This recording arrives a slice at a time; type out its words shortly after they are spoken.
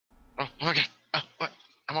Oh my god. Oh, what?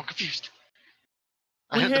 I'm all confused.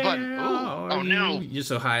 I hit the button. Ooh. Oh no. You're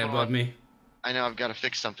so high Hold above on. me. I know I've got to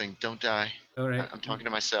fix something. Don't die. All right. I'm talking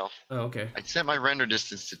to myself. Oh, okay. I set my render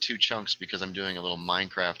distance to 2 chunks because I'm doing a little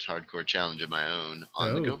Minecraft hardcore challenge of my own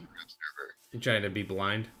on the GoFrog server. You're trying to be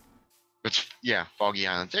blind? It's, yeah, Foggy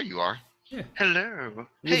Island. There you are. Yeah. Hello. What's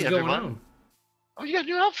hey, going everyone. on? Oh, you got a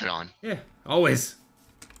new outfit on. Yeah, always.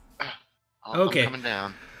 Okay. I'm coming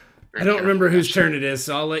down. I don't remember whose turn it is,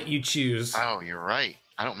 so I'll let you choose. Oh, you're right.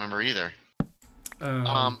 I don't remember either.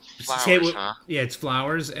 Flowers, huh? Yeah, it's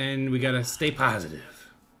flowers, and we gotta stay positive.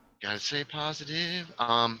 Gotta stay positive.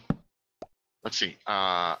 Let's see.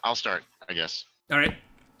 I'll start, I guess. All right.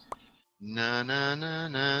 Na na na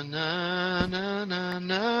na na na na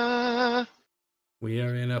na. We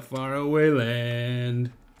are in a faraway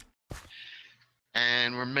land.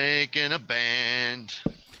 And we're making a band.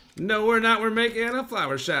 No, we're not. We're making a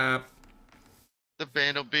flower shop. The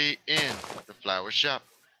band will be in the flower shop.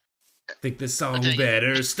 I think this song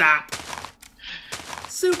better stop.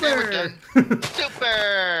 Super. Yeah, we're done.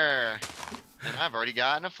 Super. And I've already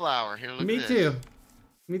gotten a flower. Here, look Me at this. too.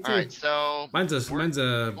 Me too. All right, so mine's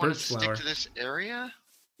a birch stick flower. to this area?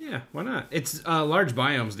 Yeah, why not? It's large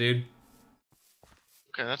biomes, dude.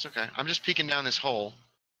 Okay, that's okay. I'm just peeking down this hole.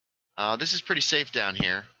 This is pretty safe down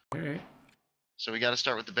here. All right. So we got to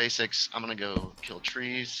start with the basics. I'm gonna go kill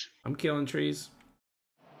trees. I'm killing trees.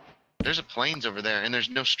 There's a plains over there, and there's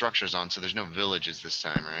no structures on, so there's no villages this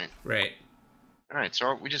time, right? Right. All right,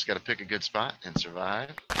 so we just got to pick a good spot and survive.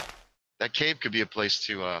 That cave could be a place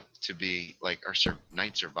to be like our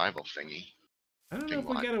night survival thingy. I don't know if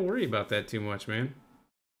we gotta worry about that too much, man.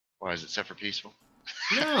 Why is it set for peaceful?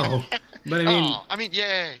 No, but I mean,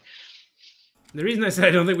 yay! The reason I said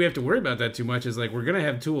I don't think we have to worry about that too much is like we're gonna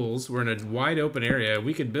have tools. We're in a wide open area.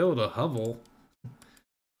 We could build a hovel.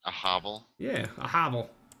 A hovel? Yeah, a hovel.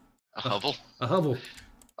 A hovel? A hovel.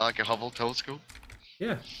 Like a Hubble telescope?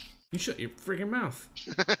 Yeah. You shut your freaking mouth.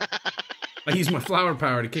 I use my flower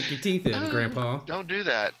power to kick your teeth in, Grandpa. Don't do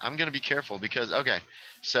that. I'm gonna be careful because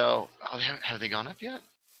so have they gone up yet?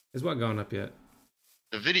 Is what gone up yet?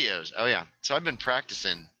 The videos. Oh yeah. So I've been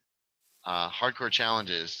practicing hardcore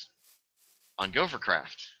challenges on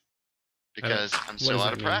Gophercraft because I'm so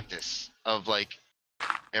out of practice of like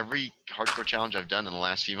every hardcore challenge I've done in the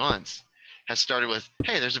last few months has started with,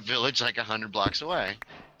 hey, there's a village like 100 blocks away,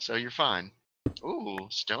 so you're fine. Ooh,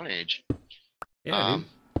 Stone Age. Yeah, dude.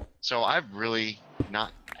 So I've really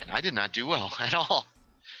I did not do well at all.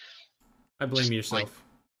 I blame yourself. Like,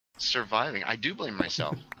 surviving. I do blame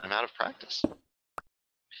myself. I'm out of practice.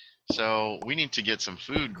 So we need to get some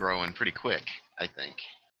food growing pretty quick, I think.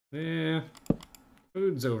 Yeah.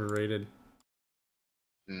 Food's overrated.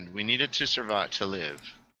 And we need it to survive, to live.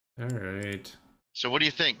 Alright. So what do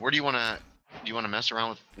you think? Where do you want to mess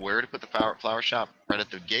around with where to put the flower shop? Right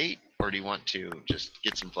at the gate? Or do you want to just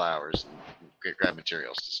get some flowers and grab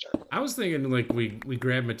materials to start with? I was thinking like we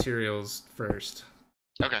grab materials first.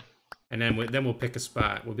 Okay. And then we'll pick a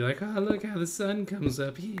spot. We'll be like, oh, look how the sun comes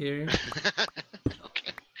up here.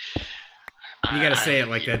 Okay. You gotta say it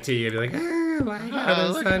like that too. You'd be like, oh, look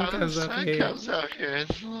how the sun comes up here. Comes up here.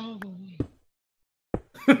 It's lovely.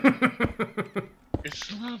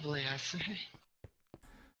 It's lovely, I say.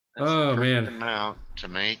 That's oh, the man. amount to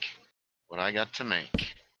make what I got to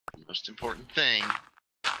make. The most important thing,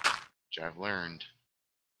 which I've learned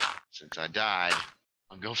since I died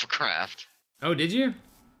on Gophercraft. Oh, did you?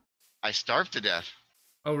 I starved to death.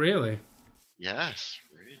 Oh, really? Yes,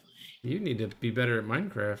 really. You need to be better at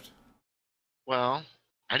Minecraft. Well,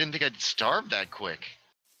 I didn't think I'd starve that quick.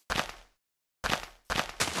 No?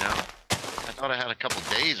 I thought I had a couple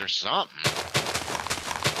days or something.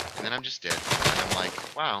 And then I'm just dead. And I'm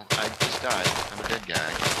like, wow, I just died. I'm a dead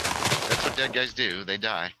guy. That's what dead guys do. They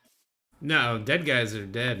die. No, dead guys are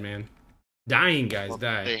dead, man. Dying guys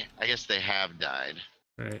die. I guess they have died.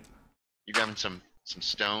 Right. You grabbing some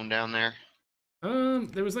stone down there?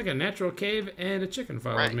 There was like a natural cave and a chicken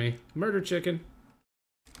followed me. Murder chicken.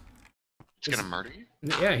 It's gonna murder you?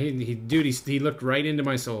 Yeah, he looked right into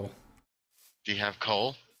my soul. Do you have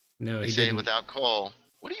coal? No, he he say didn't. Without coal.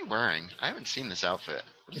 What are you wearing? I haven't seen this outfit.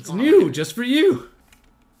 It's new, just for you.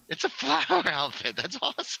 It's a flower outfit. That's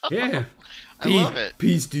awesome. Yeah. I love it.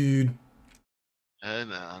 Peace, dude. Hey,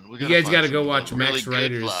 man. You guys got to go watch Max really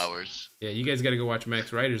Rider's. Flowers. Yeah, you guys got to go watch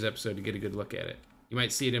Max Rider's episode to get a good look at it. You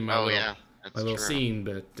might see it in my little scene,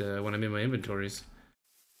 but when I'm in my inventories.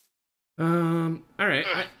 All right,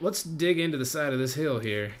 let's dig into the side of this hill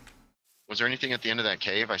here. Was there anything at the end of that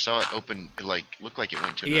cave? I saw it open. It looked like it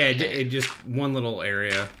went to. Yeah, it just one little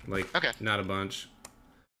area, like okay, not a bunch.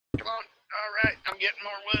 Come on. All right, I'm getting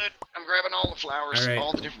more wood. I'm grabbing all the flowers,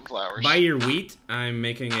 all the different flowers. By your wheat, I'm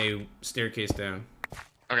making a staircase down.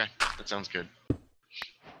 Okay, that sounds good.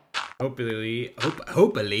 Hopefully,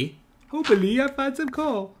 I find some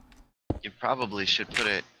coal. You probably should put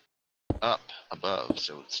it up above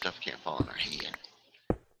so stuff can't fall on our hand.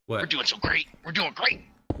 What? We're doing so great. We're doing great.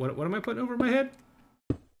 What am I putting over my head?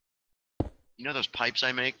 You know those pipes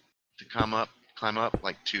I make to climb up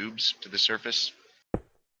like tubes to the surface?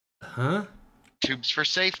 Huh? Tubes for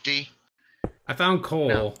safety. I found coal.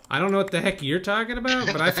 No. I don't know what the heck you're talking about,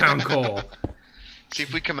 but I found coal. See,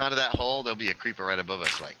 if we come out of that hole, there'll be a creeper right above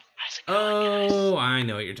us like, how's it going, guys? I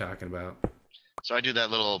know what you're talking about. So I do that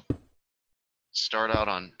little start out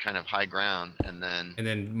on kind of high ground and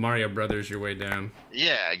then Mario Brothers your way down.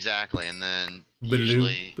 Yeah, exactly. And then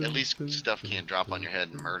usually at least stuff can't drop on your head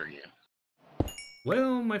and murder you.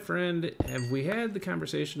 Well, my friend, have we had the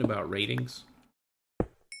conversation about ratings?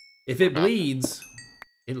 If it bleeds,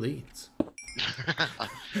 it leads.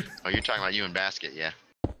 Oh, you're talking about you and Basket, yeah.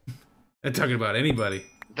 I'm talking about anybody.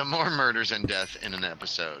 The more murders and death in an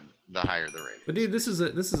episode, the higher the rating. But dude, this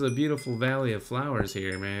is a beautiful valley of flowers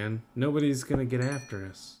here, man. Nobody's gonna get after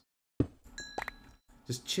us.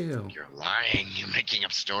 Just chill. You're lying. You're making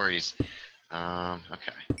up stories. Okay.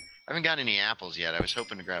 I haven't got any apples yet. I was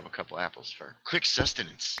hoping to grab a couple apples for quick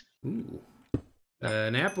sustenance. Ooh.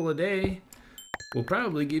 An apple a day will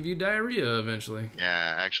probably give you diarrhea eventually.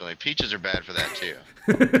 Yeah, actually, peaches are bad for that too.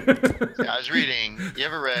 I was reading. You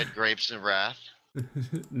ever read Grapes of Wrath?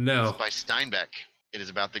 No. It's by Steinbeck. It is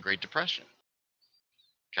about the Great Depression.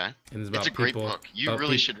 Okay? And it's a great book. You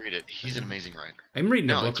really should read it. He's an amazing writer. I'm reading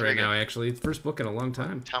a book right now, actually. It's the first book in a long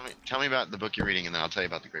time. Tell me about the book you're reading, and then I'll tell you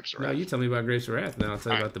about the Grapes of Wrath. No, you tell me about Grapes of Wrath, and then I'll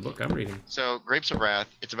tell you about the book I'm reading. So, Grapes of Wrath,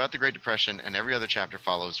 it's about the Great Depression, and every other chapter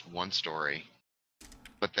follows one story.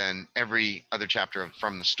 But then every other chapter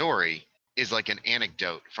from the story is like an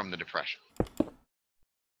anecdote from the Depression.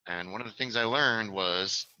 And one of the things I learned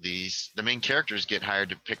was the main characters get hired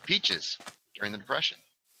to pick peaches during the Depression.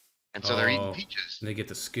 And so they're eating peaches. And they get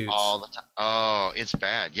the scoots. All the time. Oh, it's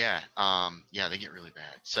bad. Yeah. Yeah, they get really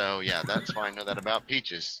bad. So, yeah, that's why I know that about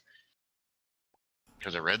peaches.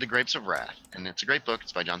 Because I read The Grapes of Wrath. And it's a great book.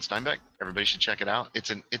 It's by John Steinbeck. Everybody should check it out.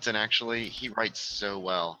 It's an actually, he writes so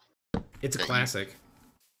well. It's a classic.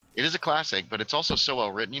 It is a classic, but it's also so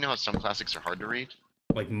well written. You know how some classics are hard to read?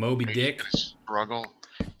 Like Moby Dick? Struggle.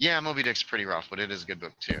 Yeah, Moby Dick's pretty rough, but it is a good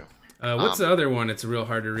book too. What's the other one? It's real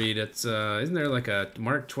hard to read. It's isn't there like a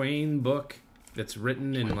Mark Twain book that's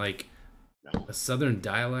written in like a Southern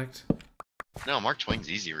dialect? No, Mark Twain's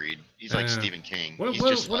easy read. He's like Stephen King. What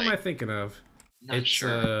am I thinking of? Not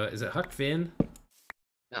sure. Is it Huck Finn?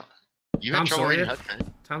 No. You had trouble reading Huck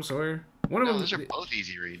Finn? Tom Sawyer. One of them. Those are both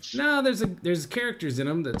easy reads. No, there's characters in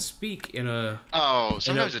them that speak in a. Oh,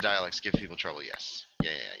 sometimes the dialects give people trouble. Yes.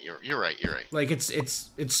 Yeah, you're right. Like it's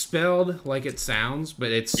spelled like it sounds,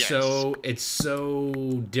 but it's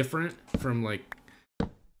so different from like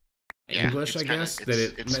English, I guess, that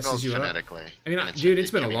it messes you phonetically. up. I mean, dude,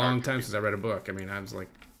 it's been a long time since I read a book. I mean, I was like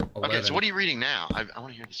 11. Okay, so what are you reading now? I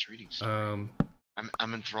want to hear this reading story.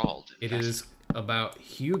 I'm enthralled. It is about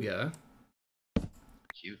Huga.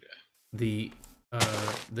 The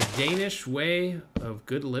Danish way of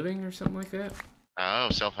good living or something like that. Oh,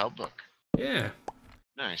 self-help book. Yeah.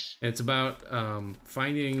 Nice. And it's about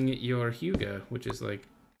finding your Huga, which is like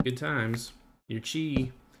good times, your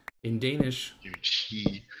chi in Danish. Your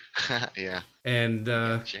chi. Yeah. And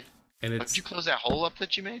it's. Did you close that hole up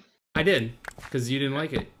that you made? I did, because you didn't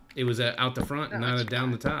like it. It was out the front and not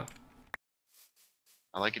down the top.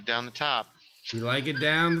 I like it down the top. You like it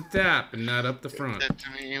down the top and not up the front. That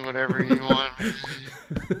to me, whatever you want.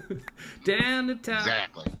 Down the top.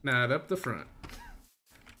 Exactly. Not up the front.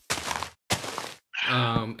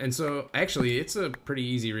 And so actually it's a pretty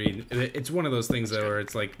easy read. It's one of those things though where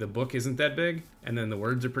it's like the book isn't that big and then the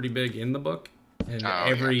words are pretty big in the book and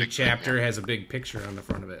every chapter has a big picture on the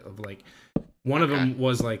front of it of like one of them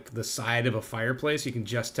was like the side of a fireplace. You can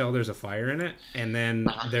just tell there's a fire in it. And then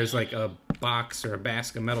there's like a box or a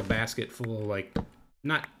metal basket full of like,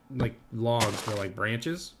 not like logs, but like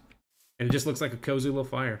branches. And it just looks like a cozy little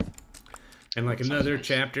fire. And like another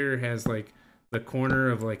chapter has like the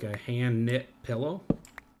corner of like a hand knit pillow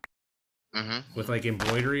with like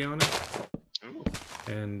embroidery on it. Ooh.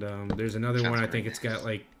 And there's another one. I think it's got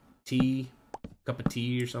like cup of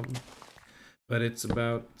tea or something. But it's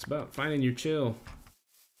about finding your chill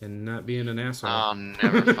and not being an asshole. I'll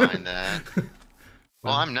never find that.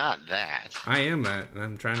 Well, I'm not that. I am that, and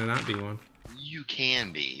I'm trying to not be one. You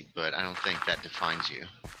can be, but I don't think that defines you.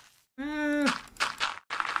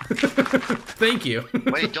 Thank you.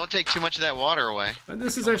 Wait, don't take too much of that water away.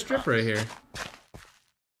 This is our strip right here.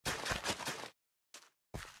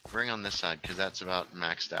 bring on this side because that's about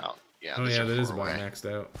maxed out. Yeah. Oh yeah, that is about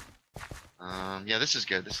maxed out. Yeah, this is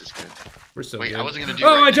good. This is good. We're so Wait, good. I wasn't gonna do.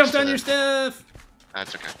 Oh, I jumped on your stuff.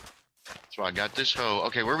 That's okay. So I got this hoe.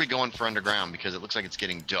 Okay, where are we going for underground? Because it looks like it's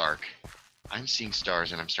getting dark. I'm seeing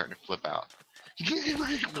stars and I'm starting to flip out.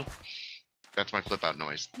 That's my flip out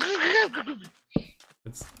noise.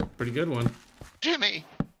 That's a pretty good one. Timmy.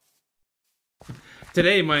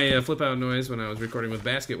 Today, my flip out noise when I was recording with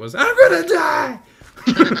Basket was, "I'm gonna die."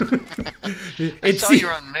 I saw you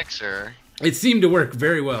on Mixer. It seemed to work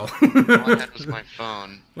very well. All I had was my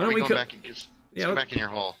phone. Why don't we go back and go back in your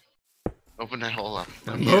hole? Open that hole up.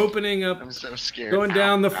 I'm opening up. I'm so scared. Going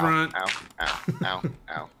down the front. Ow, ow, ow,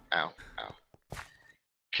 ow, ow, ow.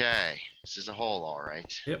 Okay, this is a hole, all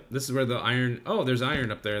right. Yep, this is where the iron... Oh, there's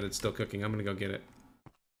iron up there that's still cooking. I'm gonna go get it.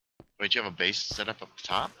 Wait, you have a base set up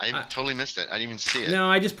top? I totally missed it. I didn't even see it. No,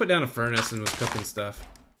 I just put down a furnace and was cooking stuff.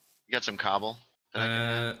 You got some cobble?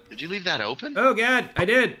 Did you leave that open? Oh, God, I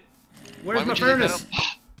did. Where's my furnace?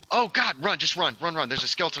 Oh, God, run. Just run. Run. There's a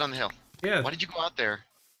skeleton on the hill. Yeah. Why did you go out there?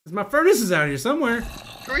 Because my furnace is out here somewhere.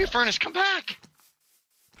 Where are your furnace? Come back.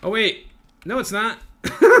 Oh, wait. No, it's not.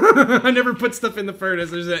 I never put stuff in the furnace.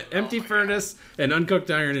 There's an empty furnace and uncooked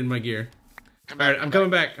iron in my gear. All right, I'm coming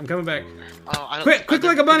back. I'm coming back. Oh, Quick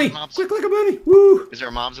like a bunny. Quick like a bunny. Woo. Is there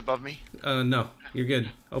mobs above me? No. You're good.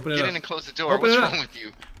 Open it up. Get in and close the door. What's wrong with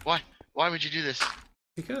you? Why would you do this?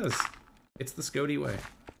 Because it's the Scoti way.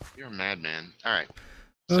 You're a madman. All right.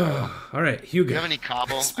 So, all right, Hugo. Do you have any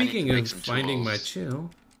cobble? Speaking of finding my chill.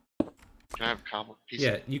 Can I have a cobble?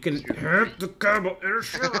 Yeah, you can have the cobble.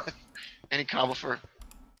 Any cobble for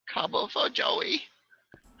Joey?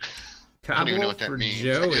 Cobble I don't even know what that means.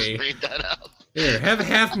 Joey. I just made that up. Here, have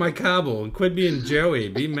half my cobble and quit being Joey.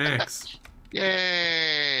 Be Max.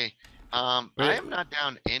 Yay! I am not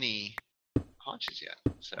down any haunches yet.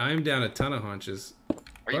 So. I'm down a ton of haunches.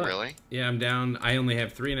 Are you really? Yeah, I'm down. I only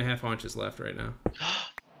have 3.5 haunches left right now.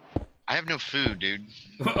 I have no food, dude.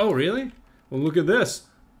 Oh, really? Well, look at this.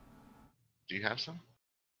 Do you have some?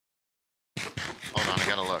 Hold on, I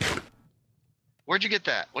gotta look. Where'd you get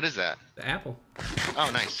that? What is that? The apple. Oh,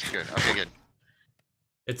 nice. Good. Okay, good.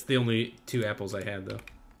 It's the only 2 apples I had, though.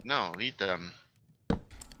 No, eat them.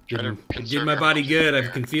 Did my body good. I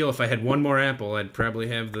can feel if I had one more apple, I'd probably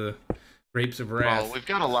have the grapes of wrath. Well, we've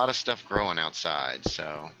got a lot of stuff growing outside,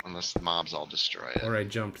 so unless the mobs all destroy it. Or I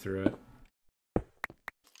jumped through it.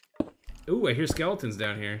 Ooh, I hear skeletons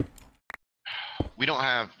down here. We don't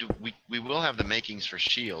have... We will have the makings for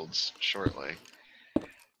shields shortly.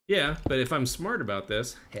 Yeah, but if I'm smart about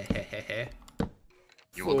this...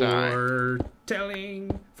 You will die.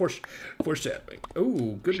 Foreshadowing.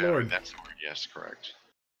 Ooh, good lord. That's the word. Yes, correct.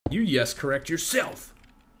 You yes correct yourself.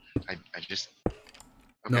 I just...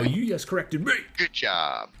 Okay. No, you yes corrected me. Good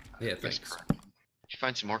job. Yeah, thanks. Did you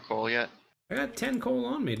find some more coal yet? I got 10 coal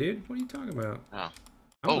on me, dude. What are you talking about?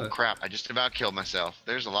 Oh, crap. I just about killed myself.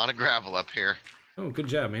 There's a lot of gravel up here. Oh, good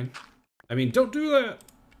job, man. I mean, don't do that.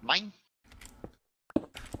 Mine.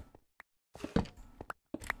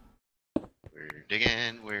 We're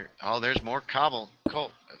digging. Oh, there's more coal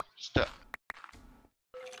stuff.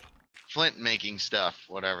 Flint making stuff.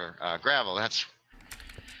 Whatever. Gravel. That's...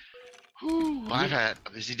 Whew, I've had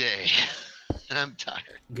a busy day. And I'm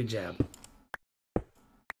tired. Good job.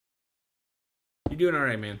 You're doing all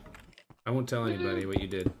right, man. I won't tell anybody what you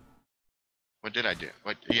did. What did I do?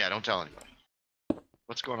 Yeah, don't tell anybody.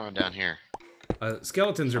 What's going on down here?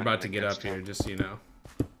 Skeletons are about to get up here, just so you know.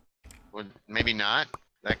 Well, maybe not.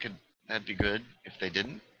 That'd be good if they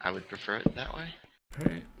didn't. I would prefer it that way. All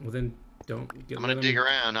right. Well, then don't get. I'm gonna dig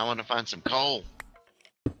around. I want to find some coal.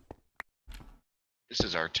 This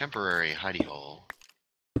is our temporary hidey hole.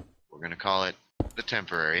 We're gonna call it the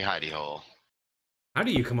temporary hidey hole. How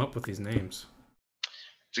do you come up with these names?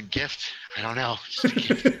 It's a gift. I don't know. It's just a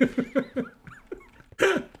gift.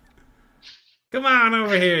 Come on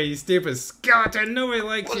over here, you stupid skeleton. Nobody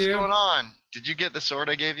likes you. What's going on? Did you get the sword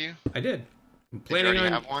I gave you? I did. Did you already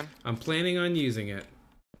have one? I'm planning on using it.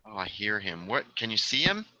 Oh, I hear him. What? Can you see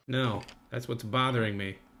him? No, that's what's bothering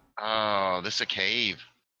me. Oh, this is a cave.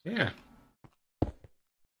 Yeah.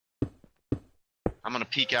 I'm gonna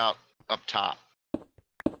peek out up top.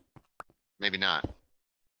 Maybe not.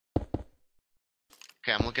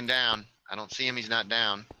 Okay, I'm looking down. I don't see him. He's not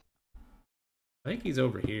down. I think he's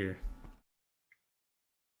over here.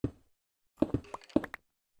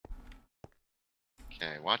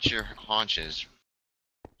 Okay, watch your haunches.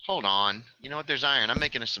 Hold on. You know what? There's iron. I'm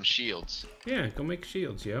making us some shields. Yeah, go make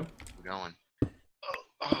shields, yo. We're going.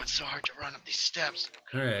 Oh, it's so hard to run up these steps.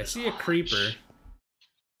 Alright, I see a creeper.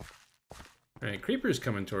 Alright, creeper's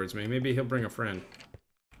coming towards me. Maybe he'll bring a friend.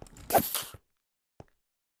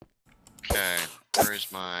 Where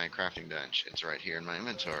is my crafting bench? It's right here in my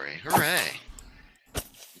inventory. Hooray! Let's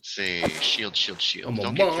see. Shield, shield, shield. I'm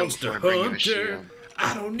Don't a get killed monster before I bring you a hunter. shield.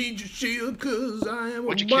 I don't need your shield because I am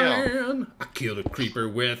What'd a you man. kill? I killed a creeper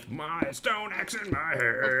with my stone axe in my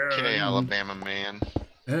hand. Okay, Alabama man.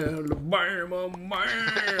 Alabama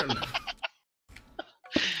man.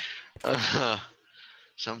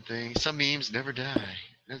 Some memes never die.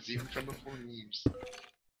 That's even from before memes.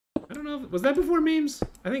 I don't know. Was that before memes?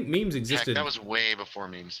 I think memes existed. Heck, that was way before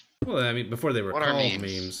memes. Well, I mean, before they were What called are memes?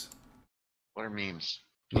 memes. What are memes?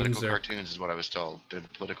 Memes Political cartoons is what I was told. They're the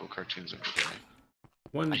political cartoons of today.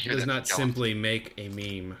 One does not simply make a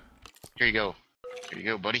meme. Here you go. Here you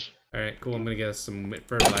go, buddy. Alright, cool. I'm gonna get us some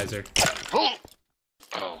fertilizer. Oh!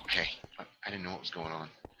 Oh, okay. I didn't know what was going on.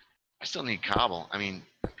 I still need cobble. I mean,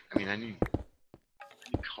 I need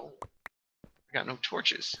coal. I got no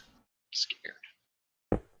torches. I'm scared.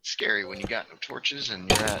 It's scary when you got no torches and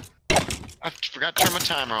you're at... I forgot to turn my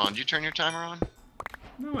timer on. Did you turn your timer on?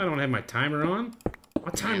 No, I don't have my timer on.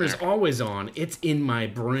 My timer's always on. It's in my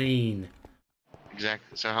brain.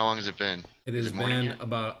 Exactly. So how long has it been? It has been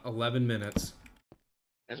about 11 minutes.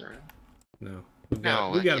 Is it really? No. We've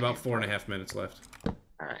got about 4.5 minutes left.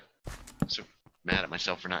 Alright. I'm so mad at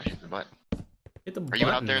myself for not hitting the button. Hit the button. Are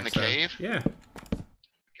you out there in the cave? Yeah.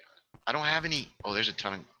 I don't have any... Oh, there's a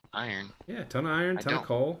ton of iron. Yeah, ton of iron, ton of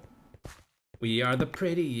coal. We are the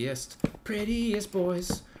prettiest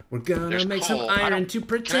boys. We're gonna make some iron to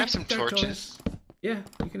protect Can I have some torches? Yeah,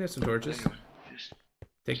 you can have some torches.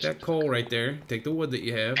 Take that coal right there. Take the wood that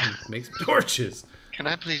you have and make some torches. Can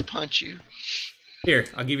I please punch you? Here,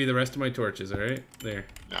 I'll give you the rest of my torches, alright? There.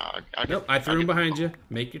 No, nope, I threw them behind you.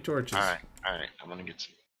 Make your torches. Alright. I'm gonna get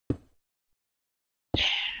some. Yeah.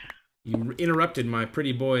 You interrupted my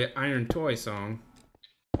pretty boy iron toy song.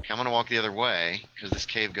 Okay, I'm gonna walk the other way, because this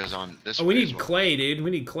cave goes on this way. Oh, we need clay, dude.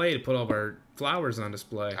 We need clay to put all of our flowers on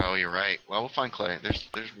display. Oh, you're right. Well, we'll find clay. There's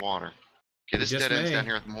water. Okay, this dead end's down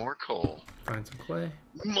here with more coal. Find some clay.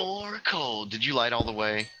 More coal. Did you light all the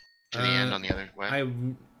way to the end on the other way? I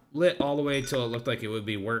lit all the way till it looked like it would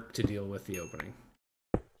be work to deal with the opening.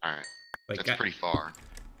 Alright. That's pretty far.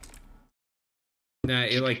 Nah,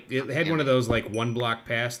 it had one of those like 1 block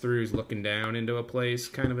pass throughs looking down into a place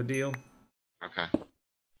kind of a deal. Okay.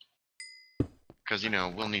 Because,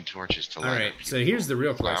 we'll need torches to light. Alright, so here's the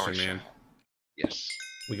real question, man. Yes.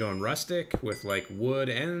 We going rustic with like wood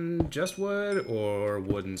and just wood, or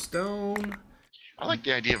wood and stone? I like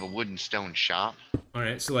the idea of a wood and stone shop.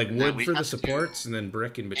 Alright, so like wood for the supports and then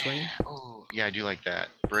brick in between? Yeah. Oh, yeah, I do like that.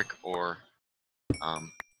 Brick or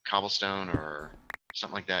cobblestone or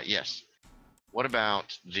something like that. Yes. What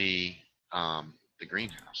about the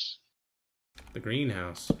greenhouse? The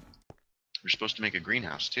greenhouse. We're supposed to make a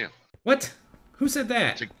greenhouse too. What? Who said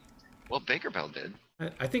that? Well, Baker Bell did.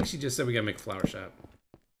 I think she just said we gotta make a flower shop.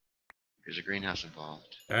 There's a greenhouse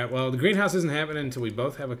involved. Alright, well, the greenhouse isn't happening until we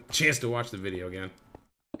both have a chance to watch the video again.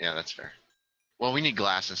 Yeah, that's fair. Well, we need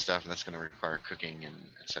glass and stuff, and that's going to require cooking and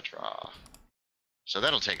etc. So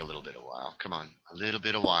that'll take a little bit of while. Come on, a little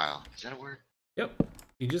bit of while. Is that a word? Yep.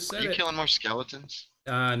 You just said it. Are you killing more skeletons?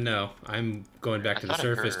 No. I'm going back to the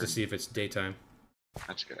surface to see if it's daytime.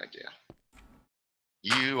 That's a good idea.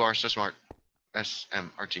 You are so smart.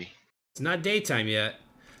 SMRT. It's not daytime yet,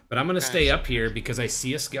 but I'm going to stay up here because I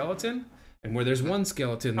see a skeleton, and where there's one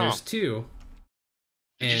skeleton, there's two.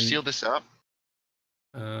 Did you seal this up?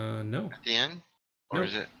 No. At the end? Or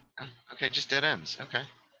is it? Okay, just dead ends. Okay.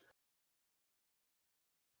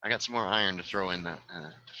 I got some more iron to throw in the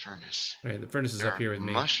furnace. All right, the furnace is up here with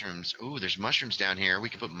me. Mushrooms. Ooh, there's mushrooms down here. We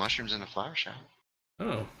could put mushrooms in the flower shop.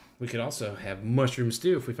 Oh, we could also have mushrooms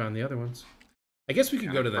too if we found the other ones. I guess we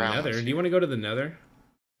could go to the nether. Do you want to go to the nether?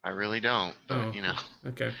 I really don't, but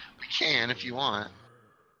Okay. We can if you want.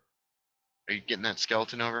 Are you getting that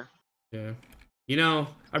skeleton over? Yeah.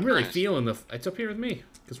 I'm really feeling it's up here with me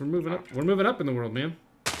because we're moving up. We're moving up in the world, man.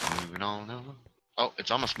 Moving on over. Oh,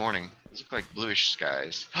 it's almost morning. These look like bluish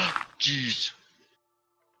skies. Jeez.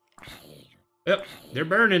 Yep, they're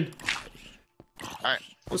burning. All right.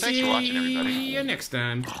 Well, thanks for watching, everybody. See you next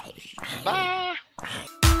time. Bye.